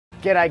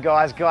G'day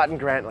guys, Gyton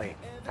Grantley.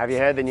 Have you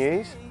heard the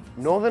news?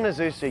 Northern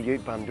Isuzu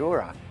Ute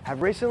Bundoora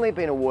have recently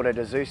been awarded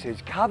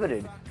Isuzu's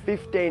coveted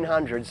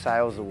 1500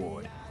 sales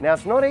award. Now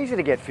it's not easy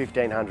to get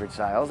 1500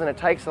 sales and it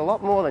takes a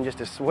lot more than just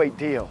a sweet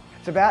deal.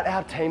 It's about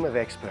our team of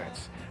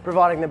experts,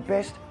 providing the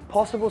best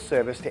possible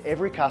service to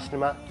every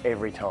customer,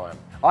 every time.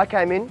 I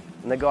came in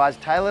and the guys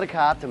tailored a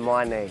car to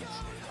my needs.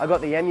 I got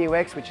the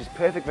MUX, which is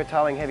perfect for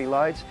towing heavy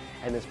loads,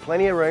 and there's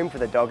plenty of room for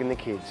the dog and the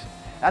kids.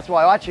 That's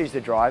why I choose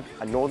to drive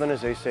a Northern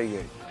Isuzu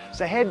Ute.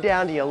 So head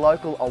down to your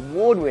local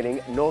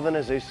award-winning Northern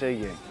Isuzu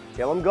Ute.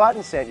 Tell them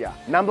Gyton sent ya.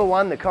 Number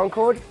 1, the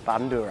Concord,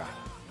 Bundoora.